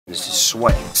This is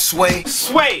Sway. Sway.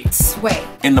 Sway. Sway.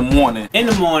 In the morning. In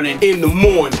the morning. In the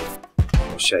morning.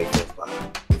 Shady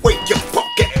 4-5. Wake your fuck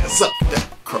ass up. That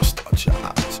crust out your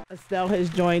eyes. Estelle has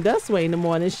joined us. Sway in the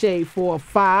morning, Shade 4-5.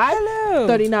 Hello.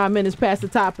 39 minutes past the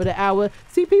top of the hour.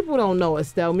 See, people don't know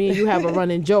Estelle. Me and you have a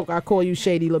running joke. I call you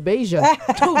Shady LaBeija.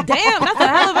 Oh, damn, that's a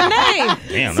hell of a name.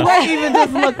 Damn, Sway even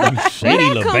just looked up. Shady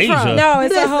LaBeija. No,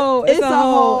 it's a whole. It's a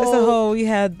whole. It's a whole. We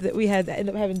had ended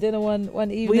up having dinner one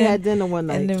evening. We had dinner one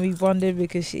night. and then we bonded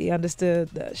because she understood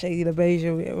that Shady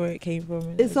LaBeija, where it came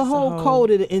from. It's a whole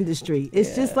code of the industry.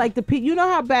 It's just like the people. You know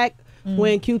how back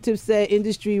when Q-Tip said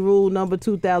industry rule number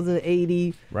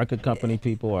 2080, Record company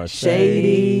people are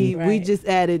Shady. Right. We just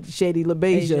added Shady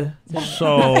LaBeija.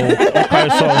 So, okay,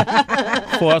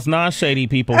 so for us non-shady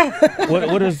people,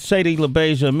 what does Shady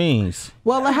LaBeija means?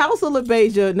 Well, the House of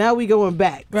LaBeija. Now we going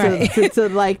back Right. to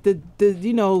like the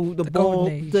you know the ball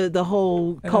golden age. the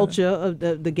whole culture of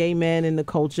the gay man and the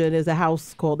culture. There's a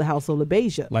house called the House of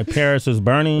LaBeija. Like Paris is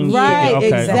Burning? Right, Okay,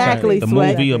 exactly, The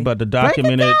Sway. movie about the Break it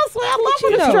documented. down, Sway. I love you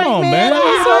when a know? straight Come on, man.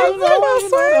 man.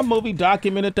 Sway. That movie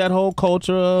documented that whole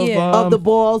culture of Of the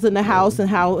balls in the house and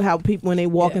how people when they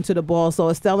walk into the ball. So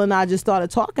Estelle and I just started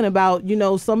talking about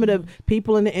some of the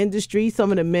people in the industry,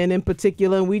 some of the men in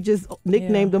particular, and we just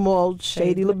nicknamed them all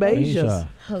Shady LaBeija.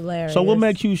 Hilarious. So what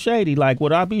makes you shady? Like,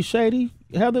 would I be shady?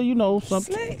 Heather, you know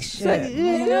something. Slick Say, shit.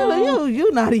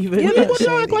 you not even. You're Well, not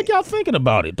y'all act shady. like y'all thinking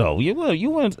about it though. You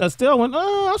went. Estelle went.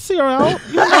 I see her out.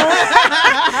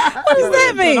 What does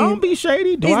that mean? Don't be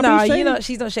shady. Do I No, be shady?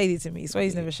 she's not shady to me.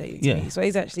 Sway's never shady to Yeah. me.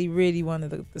 Sway's actually really one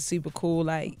of the super cool,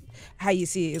 like, how you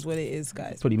see it is what it is,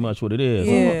 guys. Pretty much what it is.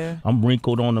 Yeah. I'm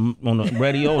wrinkled on the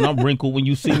radio, and I'm wrinkled when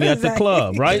you see me at the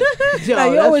club, right?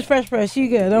 No, you're always fresh. You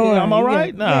good. Don't worry. Yeah, I'm all You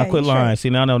right. good. Nah, Yeah, quit you lying. straight. See,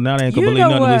 now they ain't You gonna believe know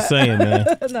nothing we're what? saying, man.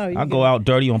 No, you I good. go out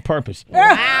dirty on purpose.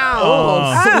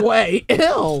 Sway.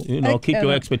 Ew. You know, keep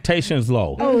your expectations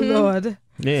low. Oh, Lord.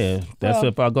 Yeah, that's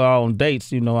if I go out on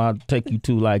dates. I'll take you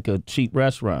to like a cheap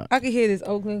restaurant. I can hear this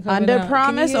Oakland coming Under out. Can you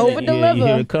promise, hear over that? deliver. You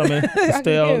hear it coming,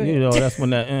 Estelle. hear it. You know that's when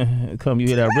that come. You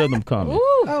hear that rhythm coming.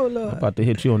 Oh, Lord. I'm about to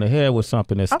hit you on the head with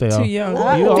something, I'm Estelle. too young.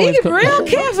 You always Be come- real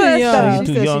careful. young. You She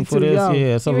too said young she's for too this. young.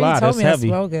 Yeah, it's a You already lot. told It's me I heavy.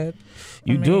 smell good.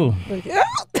 You do.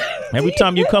 Every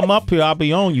time you come up here, I'll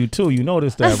be on you too. You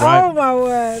notice that, Oh, right? my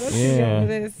word. Let's see Yeah. over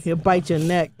this. He'll bite your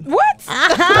neck. What?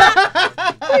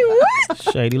 Wait, what?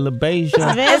 Shady LaBeija.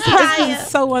 It's been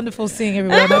so wonderful seeing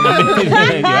everyone.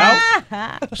 You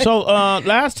out? So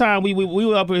last time we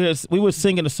were up here, we were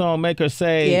singing the song "Make Her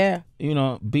Say," Yeah.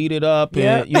 beat it up,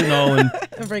 Yeah. and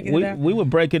Breaking it down. we would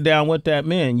break it down what that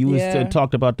meant. You Yeah.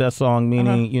 talked about that song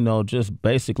meaning, just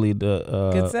basically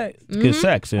the Good sex. good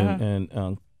sex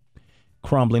and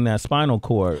crumbling that spinal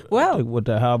cord. Well.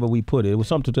 However we put it, it was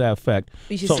something to that effect.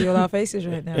 We should So- see all our faces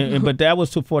right now. But that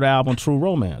was for the album True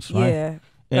Romance, right? Yeah.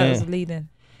 That was And- leading.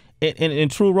 In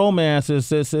True Romance is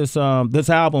this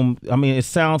album. I mean, it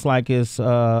sounds like it's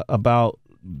about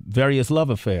various love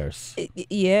affairs.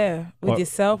 Yeah, with Or-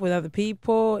 yourself, with other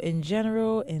people, in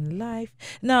general, in life.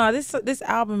 No, this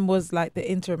album was like the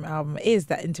interim album. Is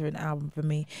that interim album for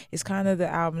me? It's kind of the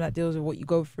album that deals with what you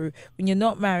go through when you're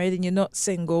not married and you're not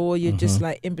single, or you're just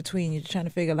like in between. You're trying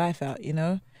to figure life out.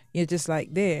 You're just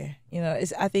like there.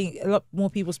 I think a lot more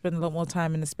people spend a lot more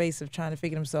time in the space of trying to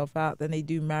figure themselves out than they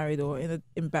do married or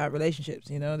in bad relationships.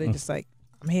 They're just like,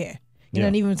 I'm here.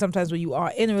 And even sometimes when you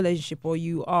are in a relationship or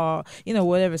you are,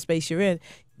 whatever space you're in,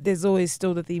 there's always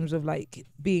still the themes of like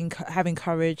having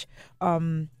courage,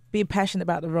 being passionate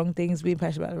about the wrong things, being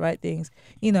passionate about the right things,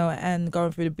 and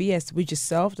going through the BS with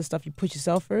yourself, the stuff you put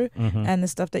yourself through, and the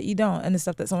stuff that you don't, and the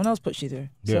stuff that someone else puts you through.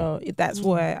 Yeah. So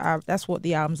that's what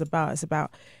the album's about. It's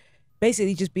about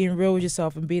basically just being real with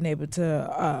yourself and being able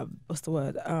to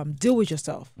deal with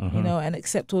yourself, and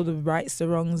accept all the rights, the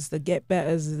wrongs, the get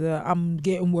betters, the I'm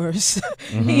getting worse,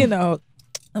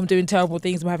 I'm doing terrible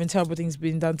things, I'm having terrible things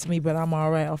being done to me, but I'm all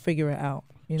right, I'll figure it out.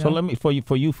 So let me for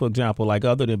you for example, like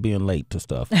other than being late to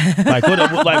stuff, like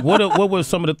what were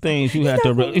some of the things you had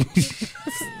to really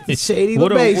Shady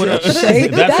what LaBeija. that's Shady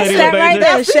that right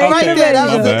there, Shady Right there,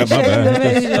 that was My it.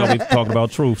 bad. So we talking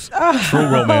about truths, true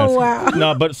romance. Oh, wow.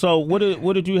 No, but so what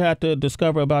did you have to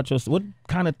discover about yourself? What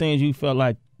kind of things you felt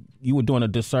like you were doing a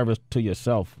disservice to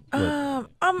yourself with?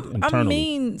 I'm internally?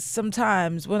 mean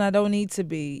sometimes when I don't need to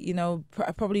be.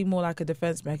 Probably more like a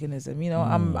defense mechanism.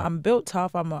 I'm built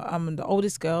tough. I'm the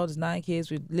oldest girl. There's 9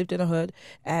 kids. We lived in a hood,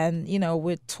 and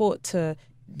we're taught to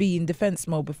be in defense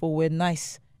mode before we're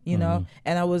nice. And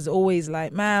I was always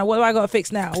like, man, what do I got to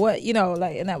fix now?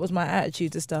 And that was my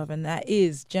attitude to stuff. And that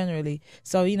is generally.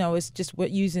 So, it's just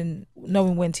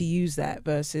knowing when to use that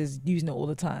versus using it all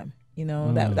the time.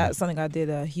 That's something I did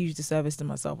a huge disservice to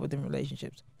myself within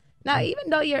relationships. Now, even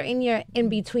though you're in your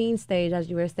in-between stage, as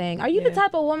you were saying, are you the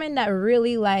type of woman that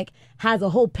really, like, has a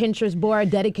whole Pinterest board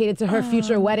dedicated to her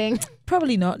future wedding?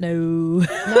 Probably not, no.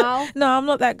 No? No, I'm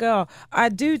not that girl. I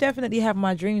do definitely have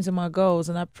my dreams and my goals,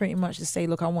 and I pretty much just say,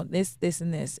 look, I want this, this,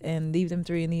 and this, and leave them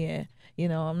 3 in the air. You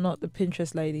know, I'm not the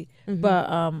Pinterest lady, but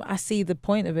I see the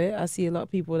point of it. I see a lot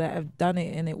of people that have done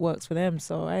it, and it works for them.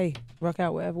 So, hey, rock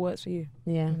out whatever works for you.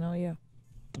 Yeah. You know, yeah.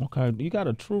 Okay, you got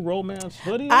a True Romance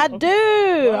hoodie? I do.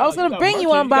 I was going to bring you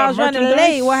one, but I was running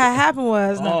late. What had happened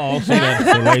was... Oh, see, that's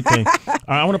the late thing. All right,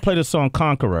 I want to play this song,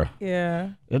 Conqueror.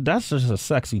 Yeah. That's just a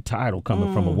sexy title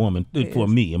coming from a woman, for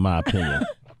me, in my opinion.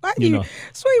 Why do you,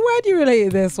 Sway, why do you relate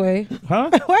it this way?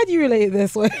 Huh? Why do you relate it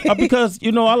this way? Because,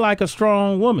 I like a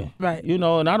strong woman. Right.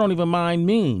 And I don't even mind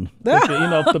mean.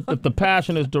 If the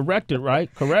passion is directed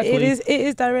correctly. It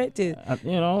is directed. I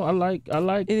like.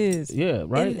 It is. Yeah,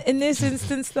 right. In this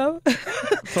instance, though.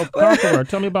 So Conqueror,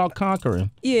 tell me about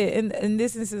Conquering. Yeah, in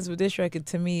this instance with this record,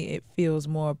 to me, it feels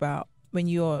more about when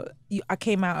I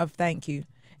came out of Thank You.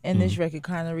 And this record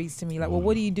kind of reads to me like, well,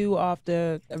 what do you do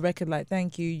after a record like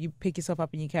Thank You? You pick yourself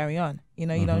up and you carry on. You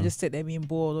don't just sit there being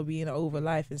bored or being over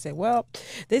life and say, well,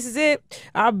 this is it.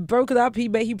 I broke it up. He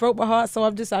broke my heart. So I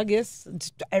guess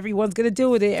everyone's going to deal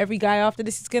with it. Every guy after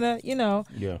this is going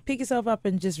to, pick yourself up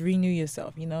and just renew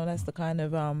yourself. That's the kind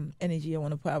of energy I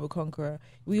want to put out with Conqueror.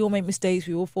 We all make mistakes.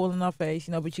 We all fall on our face,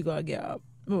 but you got to get up.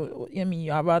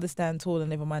 I'd rather stand tall than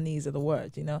live on my knees are the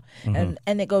words, and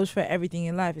it goes for everything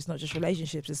in life. It's not just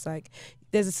relationships. It's like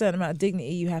there's a certain amount of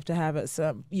dignity you have to have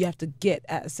you have to get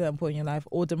at a certain point in your life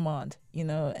or demand,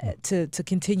 to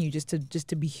continue just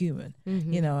to be human,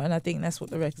 and I think that's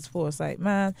what the record's for. It's like,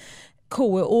 man,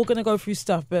 cool, we're all gonna go through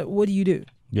stuff, but what do you do?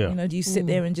 Yeah. Do you sit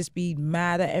there and just be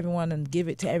mad at everyone and give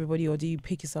it to everybody, or do you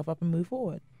pick yourself up and move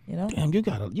forward? Damn,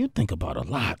 you think about a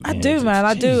lot, man. I do, man.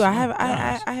 I do. I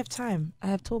have time. I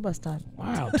have tour bus time.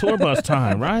 Wow, tour bus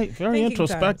time, right? Very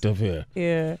introspective here.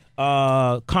 Yeah.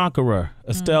 Conqueror,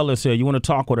 Estelle is here. You want to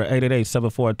talk with her?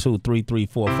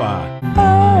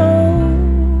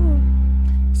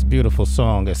 888-742-3345. It's a beautiful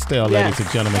song, Estelle, ladies and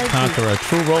gentlemen. Conqueror,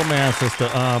 True Romance is the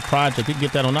project. You can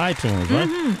get that on iTunes, right?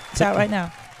 It's out right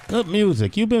now. Good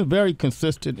music. You've been very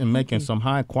consistent in making some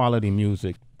high quality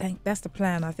music. That's the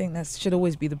plan. I think that should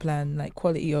always be the plan, like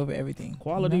quality over everything.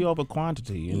 Quality over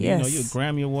quantity. And yes. You're a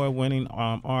Grammy Award winning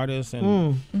artist.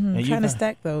 And, I'm trying to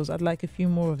stack those. I'd like a few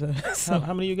more of those. So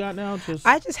how many you got now?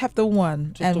 I just have the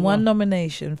one and one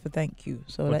nomination for Thank You.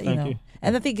 So that Thank You.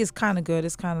 And I think it's kind of good.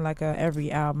 It's kind of like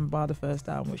every album, bar the first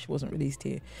album, which wasn't released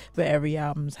here, but every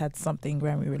album's had something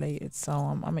Grammy related. So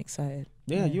I'm excited.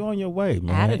 Yeah, you're on your way,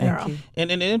 man. Thank you. And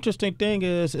the interesting thing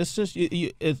is, it's just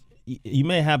you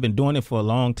may have been doing it for a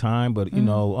long time, but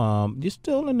you're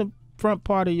still in the front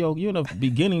part of you're in the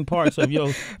beginning parts of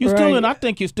you're still in. I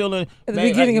think you're still in at the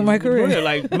beginning of my career,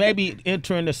 like maybe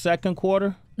entering the second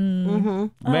quarter.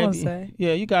 Maybe, I would say.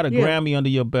 Yeah, you got a Grammy under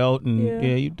your belt, and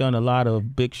you've done a lot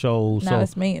of big shows. Now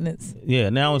it's maintenance. Yeah,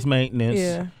 now it's maintenance.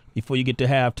 Yeah. Before you get to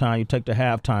halftime, you take the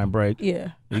halftime break.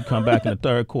 Yeah. You come back in the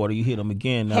third quarter, you hit them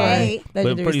again. Hey.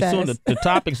 But pretty soon the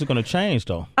topics are going to change,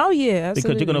 though. Oh, yeah, absolutely.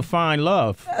 Because you're going to find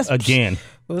love again.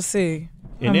 We'll see.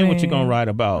 And then what you going to write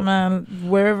about? Man,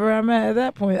 wherever I'm at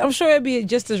that point. I'm sure it'd be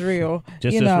just as real.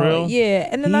 Just as real? Yeah.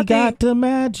 And then I got the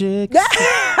magic.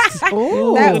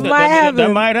 Ooh, that might happen.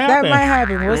 That might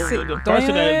happen. We'll see. The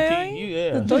person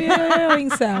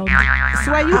The sound.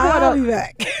 Sway, you brought I'll be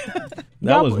back.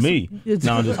 That was me.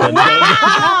 No, I'm just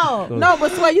No,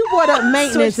 but Sway, you brought up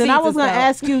maintenance, and I was going to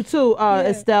ask you too,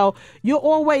 Estelle.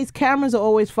 Cameras are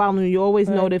always following you. You're always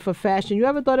noted for fashion. You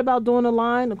ever thought about doing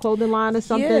a clothing line or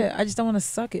something? Yeah, I just don't want to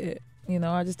suck at it.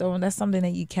 I just don't. That's something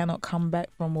that you cannot come back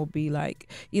from or be like,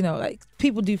 like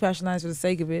people do fashion lines for the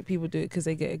sake of it. People do it because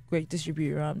they get a great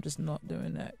distributor. I'm just not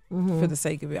doing that for the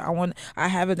sake of it. I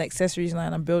have an accessories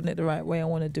line. I'm building it the right way. I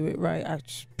want to do it right.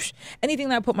 Anything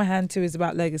that I put my hand to is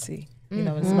about legacy.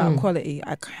 It's about quality.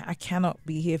 I cannot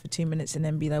be here for 2 minutes and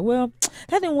then be like, well,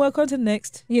 that didn't work, on to the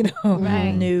next.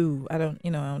 Right. No, I don't. I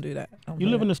don't do that. You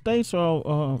live in the States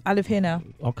or? I live here now.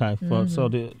 Okay. So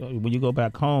when you go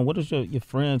back home, what does your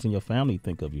friends and your family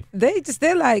think of you?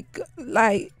 They're like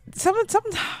some.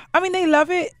 I mean, they love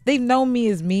it. They know me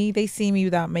as me. They see me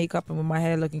without makeup and with my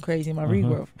hair looking crazy, my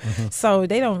regrowth. So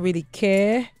they don't really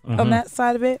care on that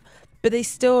side of it. But they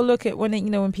still look at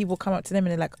when people come up to them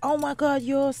and they're like, oh my God,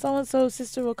 you're so and so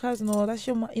sister or cousin, or that's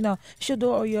your it's your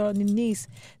daughter or your niece.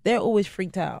 They're always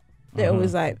freaked out. They're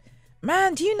always like,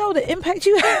 man, do you know the impact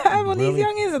you have on these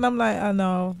youngins? And I'm like,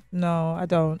 no, I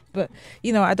don't. But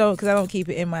I don't, because I don't keep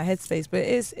it in my headspace. But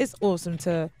it's awesome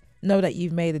to know that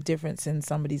you've made a difference in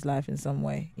somebody's life in some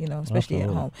way, you know, especially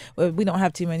Absolutely. at home. But we don't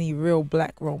have too many real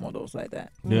black role models like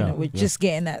that. Yeah, You know, we're yeah. just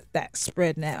getting that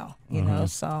spread now, you know,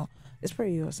 so it's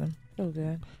pretty awesome. So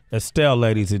good. Estelle,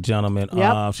 ladies and gentlemen,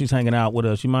 Yep. she's hanging out with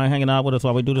us. You mind hanging out with us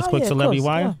while we do this Oh, quick yeah, of Celebrity course.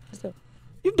 Wire? Yeah.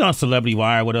 You've done Celebrity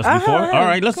Wire with us I before. have. All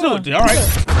right, let's Come do it. All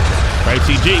right.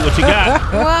 Tracy G, what you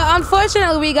got? Well,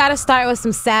 unfortunately, we got to start with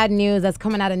some sad news that's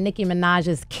coming out of Nicki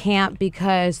Minaj's camp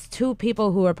because two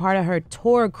people who were part of her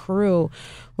tour crew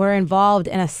were involved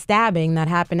in a stabbing that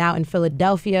happened out in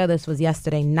Philadelphia. This was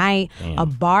yesterday night. Damn. A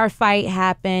bar fight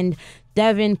happened.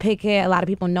 Devin Pickett, a lot of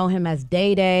people know him as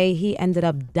Day Day. He ended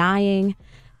up dying.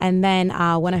 And then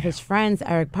one of his friends,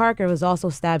 Eric Parker, was also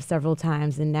stabbed several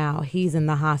times, and now he's in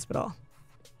the hospital.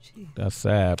 That's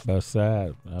sad. That's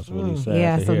sad. That's really sad.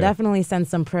 Yeah, to so hear. definitely send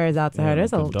some prayers out to her.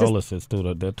 There's condolences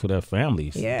to their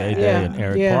families. Yeah. Day Day Yeah. and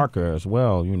Eric Yeah. Parker as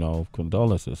well. You know,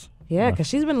 condolences. Yeah, because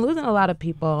she's been losing a lot of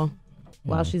people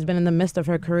while she's been in the midst of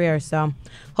her career. So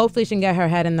hopefully she can get her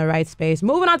head in the right space.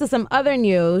 Moving on to some other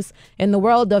news in the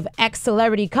world of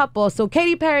ex-celebrity couples. So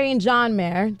Katy Perry and John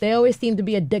Mayer, they always seem to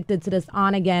be addicted to this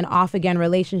on-again, off-again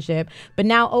relationship. But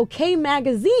now OK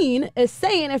Magazine is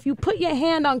saying if you put your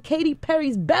hand on Katy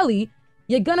Perry's belly,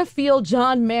 you're going to feel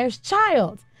John Mayer's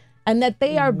child. And that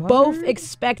they are both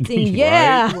expecting,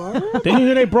 yeah. Didn't you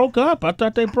hear they broke up? I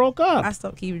thought they broke up. I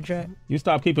stopped keeping track. You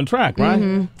stopped keeping track, right?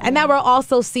 And that we'll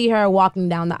also see her walking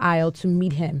down the aisle to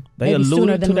meet him. They maybe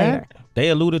sooner alluded than to later. that. They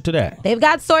alluded to that. They've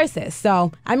got sources,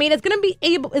 so I mean, it's gonna be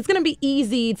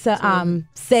easy to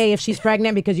say if she's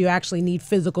pregnant because you actually need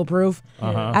physical proof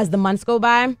as the months go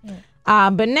by.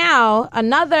 But now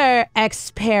another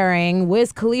ex pairing,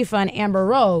 Wiz Khalifa and Amber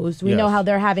Rose. We know Yes. how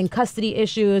they're having custody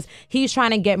issues. He's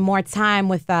trying to get more time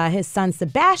with his son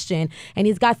Sebastian, and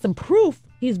he's got some proof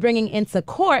he's bringing into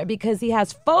court because he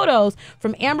has photos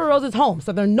from Amber Rose's home.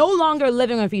 So they're no longer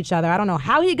living with each other. I don't know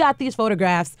how he got these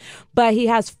photographs, but he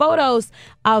has photos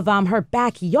of her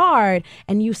backyard,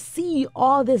 and you see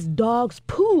all this dog's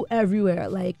poo everywhere,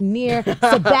 like near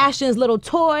Sebastian's little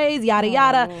toys, yada,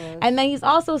 yada. And then he's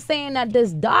also saying that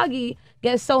this doggy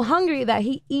gets so hungry that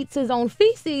he eats his own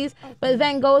feces, but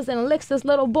then goes and licks this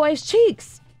little boy's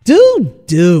cheeks.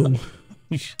 Dude.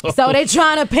 So they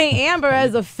trying to paint Amber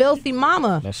as a filthy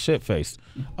mama. That shit face.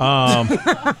 You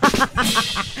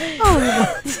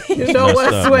know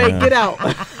what, up, Sway? man. Get out.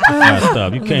 Messed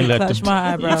up. You can't let Clutch the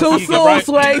my eyebrows. Too You soon, right.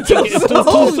 Sway. Too It's soon.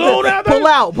 too soon out there? Pull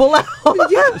out.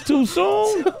 It's too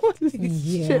soon.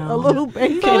 Shit, a little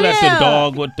baby. You can't let the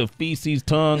dog with the feces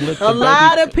tongue lick the A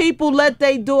lot baby. of people let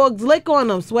their dogs lick on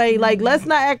them, Sway. Like, let's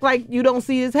not act like you don't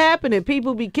see this happening.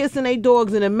 People be kissing their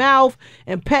dogs in the mouth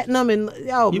and petting them. And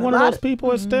yo, You a one of lot those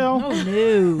people, Estelle?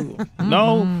 No.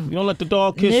 No? You don't let the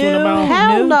dog kiss you in the mouth?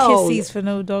 Hell no no. kissies for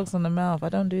no dogs on the mouth. I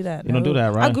don't do that. You don't do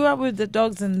that, right? I grew up with the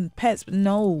dogs and pets, but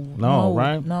no. No,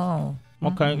 right? No.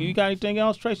 Okay. You got anything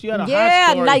else, Tracy? You had a hot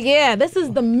Yeah, story. this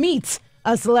is the meat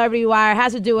of Celebrity Wire. It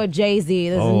has to do with Jay-Z.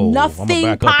 There's Oh, I'ma nothing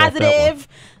back up off that positive.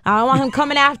 I don't want him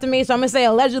coming after me, so I'm going to say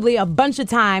allegedly a bunch of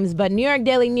times. But New York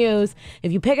Daily News,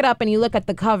 if you pick it up and you look at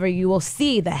the cover, you will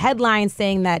see the headline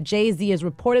saying that Jay-Z is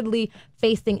reportedly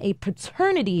facing a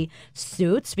paternity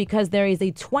suit because there is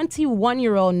a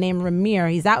 21-year-old named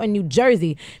Ramir. He's out in New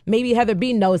Jersey. Maybe Heather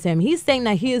B knows him. He's saying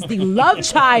that he is the love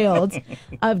child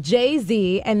of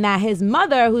Jay-Z and that his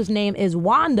mother, whose name is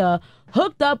Wanda,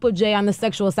 hooked up with Jay on the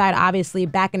sexual side, obviously,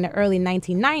 back in the early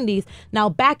 1990s. Now,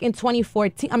 back in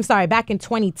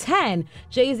 2010,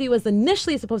 Jay-Z was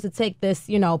initially supposed to take this,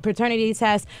 paternity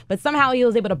test, but somehow he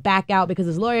was able to back out because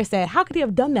his lawyer said, how could he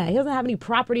have done that? He doesn't have any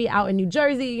property out in New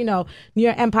Jersey,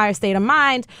 near Empire State of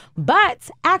Mind. But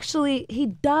actually, he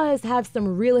does have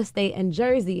some real estate in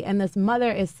Jersey, and this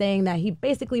mother is saying that he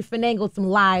basically finagled some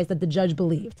lies that the judge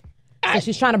believed. So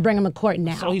she's trying to bring him to court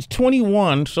now. So he's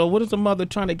 21. So what is the mother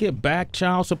trying to get back?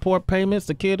 Child support payments?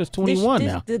 The kid is 21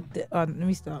 now. Let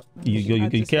me stop.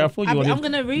 You careful? I'm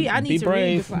going to read. I need to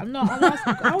brave. read before.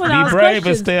 I want to Be ask brave,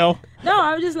 questions. Estelle. No,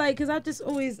 I'm just like, because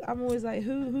I'm always like,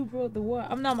 who brought the what?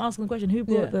 I'm asking the question. Who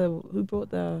brought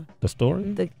the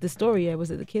story? The story? Yeah,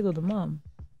 was it the kid or the mom?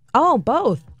 Oh,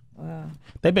 both. Wow.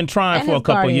 They've been trying And for a his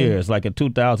couple guardian. years. Like in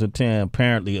 2010,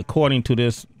 apparently, according to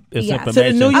this Yeah, To the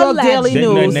information. New York Daily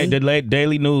News. The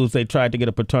Daily News, they tried to get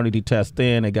a paternity test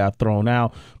in. They got thrown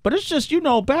out. But it's just,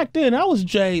 back then, that was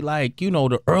Jay,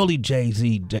 the early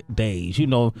Jay-Z days.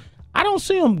 I don't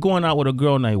see him going out with a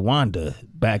girl named Wanda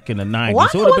back in the 90s.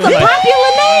 Wanda was a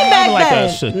popular name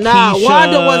back then. Nah,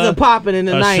 Wanda wasn't popping in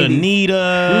the 90s.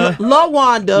 Shanita. La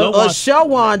Wanda or Show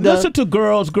Wanda. Listen to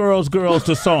Girls,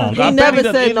 the song. He never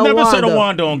said no never Wanda. said a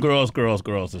Wanda on Girls,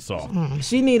 the song.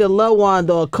 She need a La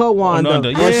Wanda or Co Wanda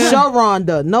yeah. or Show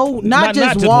Wanda. No, not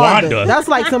just Wanda. That's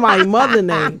like somebody's mother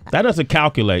name. That doesn't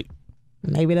calculate.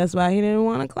 Maybe that's why he didn't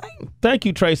want to claim. Thank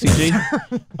you, Tracy G.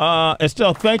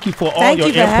 Estelle, thank you for all your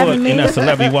input in that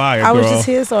Celebrity Wire, girl. I was just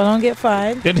here so I don't get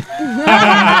fired.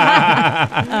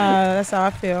 That's how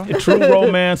I feel. True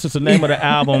Romance is the name of the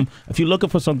album. If you're looking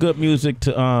for some good music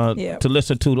to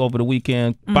listen to over the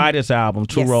weekend, buy this album,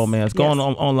 True Romance. Go on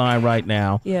online right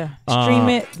now. Yeah. Stream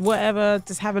it, whatever.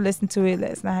 Just have a listen to it.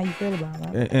 Let us know how you feel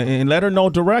about it. And let her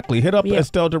know directly. Hit up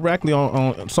Estelle directly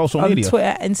on social media. On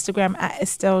Twitter, Instagram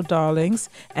 @Estelle Darlings,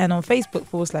 and on Facebook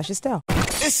 /Estelle.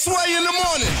 It's Sway in the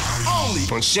morning, only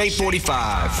on Shade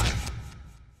 45.